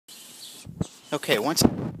Okay, once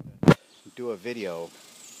I do a video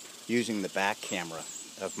using the back camera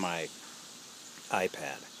of my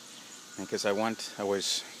iPad, because I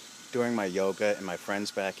was doing my yoga in my friend's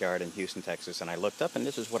backyard in Houston, Texas, and I looked up and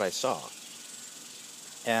this is what I saw.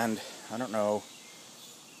 And I don't know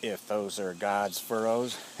if those are God's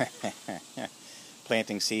furrows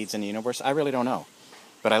planting seeds in the universe. I really don't know.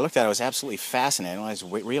 But I looked at it, I was absolutely fascinated, and I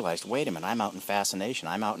realized, wait a minute, I'm out in fascination,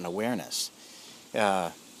 I'm out in awareness.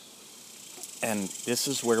 And this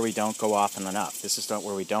is where we don't go often enough. This is not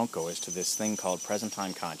where we don't go, is to this thing called present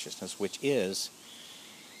time consciousness, which is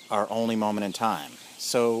our only moment in time.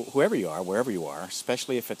 So whoever you are, wherever you are,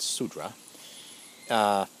 especially if it's Sudra,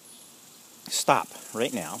 stop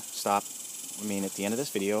right now. Stop. I mean, at the end of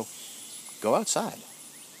this video, go outside.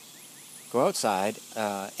 Go outside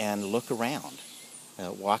and look around.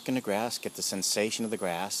 Walk in the grass, get the sensation of the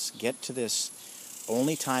grass, get to this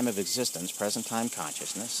only time of existence, present time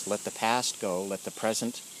consciousness. Let the past go, let the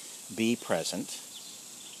present be present,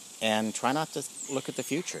 and try not to look at the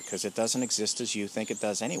future, because it doesn't exist as you think it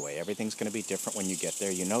does anyway. Everything's going to be different when you get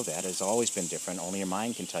there. You know that. It's always been different. Only your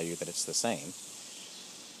mind can tell you that it's the same.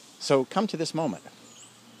 So come to this moment.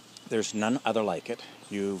 There's none other like it.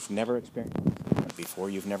 You've never experienced this moment before.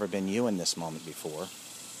 You've never been you in this moment before.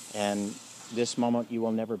 And this moment, you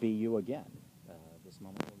will never be you again. This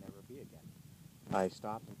moment will never be again. I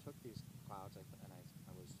stopped and took these clouds, I thought,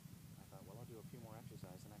 well, I'll do a few more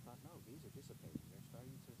exercises, and I thought, no, these are dissipating. They're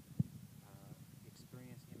starting to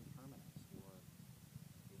experience impermanence, or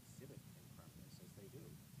exhibit impermanence, as they do,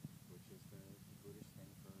 which is the Buddhist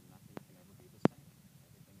thing for nothing can ever be the same.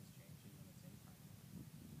 Everything is changing and it's impermanent.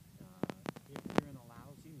 If you're in a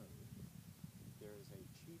lousy mood, there is a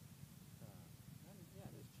cheap,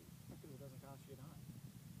 it is cheap, because it doesn't cost you a dime,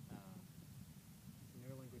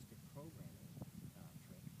 neurolinguistic programming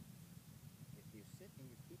trick. If you sit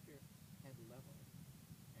and you keep your head level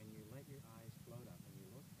and you let your eyes float up and you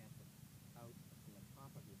look at out from the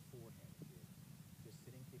top of your forehead, if you're just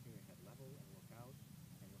sitting, keeping your head level, and look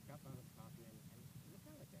up out of the top of your head and look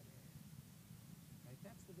out at that area. Right?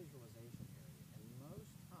 That's the visualization area. And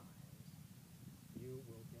most times you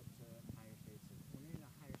will get to higher states of, when you're in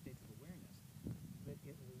a higher states of awareness, that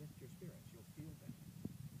it will lift your spirits. You'll feel better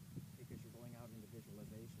because you're going out in the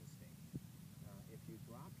visualization state. If you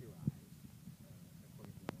drop your eyes,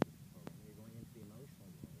 according to the program, you're going into the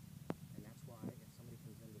emotional world, and that's why if somebody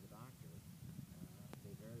comes into the doctor,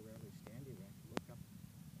 they very rarely stand erect, look up,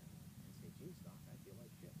 and say, geez, doc, I feel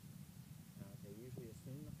like shit. They usually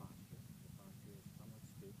assume the posture. The posture is somewhat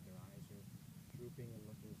stooped, their eyes are drooping and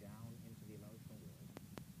looking down into the emotional world.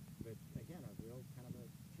 But again, a real kind of a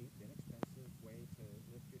cheap, inexpensive way to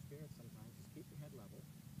lift your spirits sometimes is keep your head level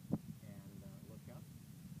and look up.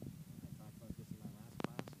 I talked about this in my last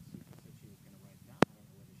class, and Sita said she was going to write it down. I don't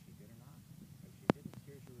know whether she did or not. If she didn't,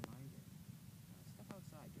 here's your reminder. Step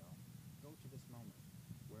outside, y'all. Go to this moment,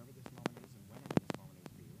 wherever this moment